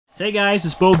Hey guys,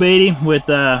 it's Beau Baty with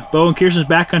Beau and Kirsten's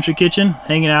Backcountry Kitchen,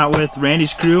 hanging out with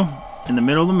Randy's crew in the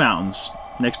middle of the mountains,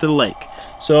 next to the lake.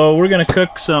 So we're gonna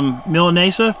cook some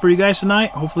Milanesa for you guys tonight.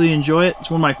 Hopefully you enjoy it.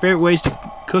 It's one of my favorite ways to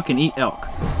cook and eat elk.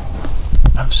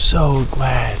 I'm so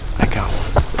glad I got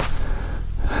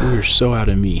one. We're so out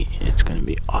of meat. It's gonna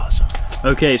be awesome.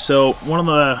 Okay, so one of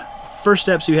the first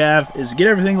steps you have is get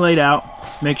everything laid out,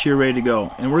 make sure you're ready to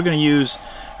go. And we're gonna use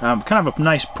kind of a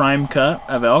nice prime cut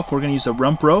of elk. We're gonna use a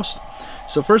rump roast.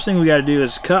 So first thing we gotta do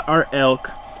is cut our elk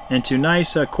into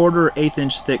nice 1/4 or 1/8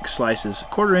 inch thick slices.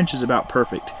 1/4 inch is about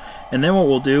perfect. And then what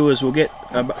we'll do is we'll get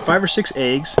about 5 or 6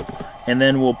 eggs, and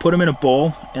then we'll put them in a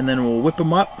bowl, and then we'll whip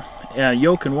them up,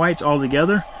 yolk and whites all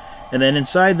together. And then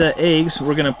inside the eggs,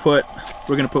 we're gonna put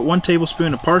 1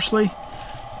 tablespoon of parsley,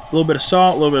 a little bit of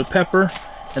salt, a little bit of pepper,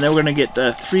 and then we're gonna get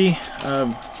 3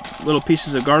 little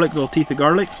pieces of garlic, little teeth of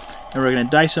garlic, and we're gonna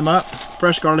dice them up.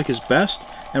 Fresh garlic is best,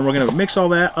 and we're gonna mix all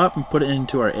that up and put it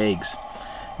into our eggs.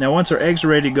 Now once our eggs are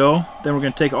ready to go, then we're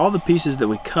gonna take all the pieces that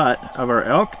we cut of our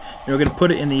elk, and we're gonna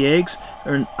put it in the eggs.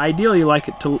 And ideally you like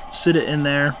it to sit it in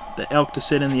there, the elk to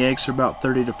sit in the eggs for about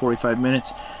 30 to 45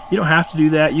 minutes. You don't have to do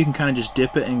that. You can kind of just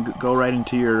dip it and go right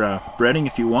into your breading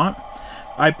if you want.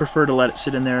 I prefer to let it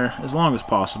sit in there as long as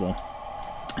possible.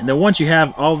 And then once you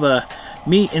have all the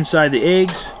meat inside the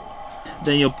eggs,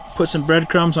 then you'll put some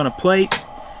breadcrumbs on a plate,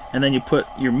 and then you put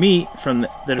your meat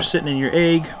that are sitting in your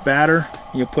egg batter,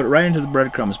 and you'll put it right into the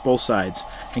breadcrumbs, both sides,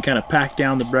 and kind of pack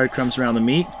down the breadcrumbs around the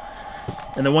meat.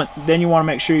 And then you want to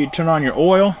make sure you turn on your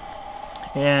oil,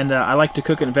 and I like to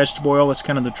cook it in vegetable oil. That's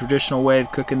kind of the traditional way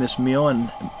of cooking this meal in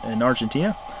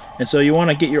Argentina. And so you want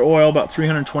to get your oil about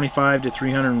 325 to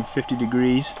 350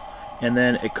 degrees, and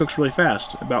then it cooks really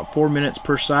fast, about 4 minutes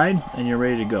per side, and you're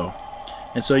ready to go.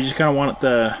 And so you just kind of want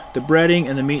the breading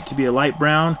and the meat to be a light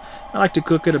brown. I like to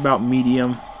cook it about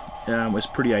medium. It's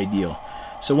pretty ideal.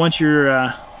 So once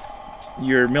your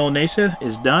Milanesa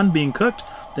is done being cooked,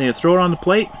 then you throw it on the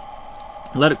plate,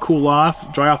 let it cool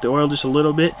off, dry off the oil just a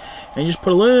little bit, and you just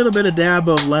put a little bit of dab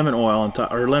of lemon oil on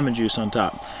top, or lemon juice on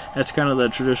top. That's kind of the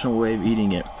traditional way of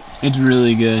eating it. It's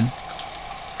really good.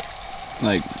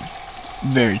 Like,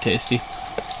 very tasty.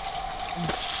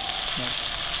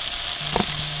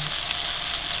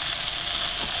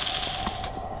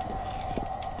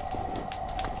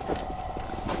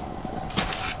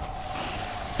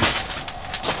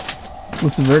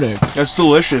 What's the verdict? That's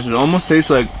delicious. It almost tastes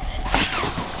like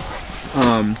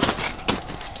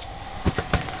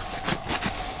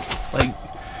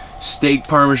steak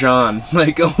parmesan.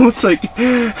 Like almost like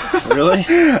Really?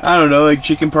 I don't know, like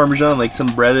chicken parmesan, like some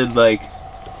breaded like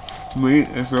meat.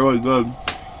 It's really good.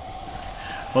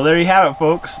 Well, there you have it,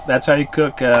 folks. That's how you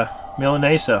cook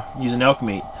Milanesa using elk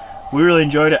meat. We really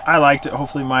enjoyed it. I liked it.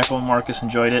 Hopefully Michael and Marcus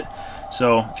enjoyed it.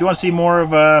 So if you want to see more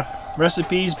of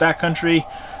recipes, backcountry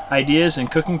ideas, and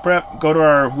cooking prep, go to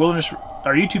our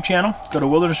YouTube channel. Go to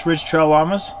Wilderness Ridge Trail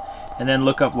Llamas, and then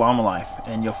look up Llama Life,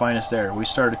 and you'll find us there. We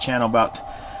started a channel about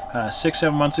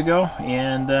 6-7 months ago,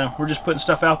 and we're just putting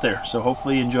stuff out there. So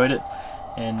hopefully you enjoyed it,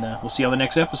 and we'll see you on the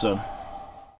next episode.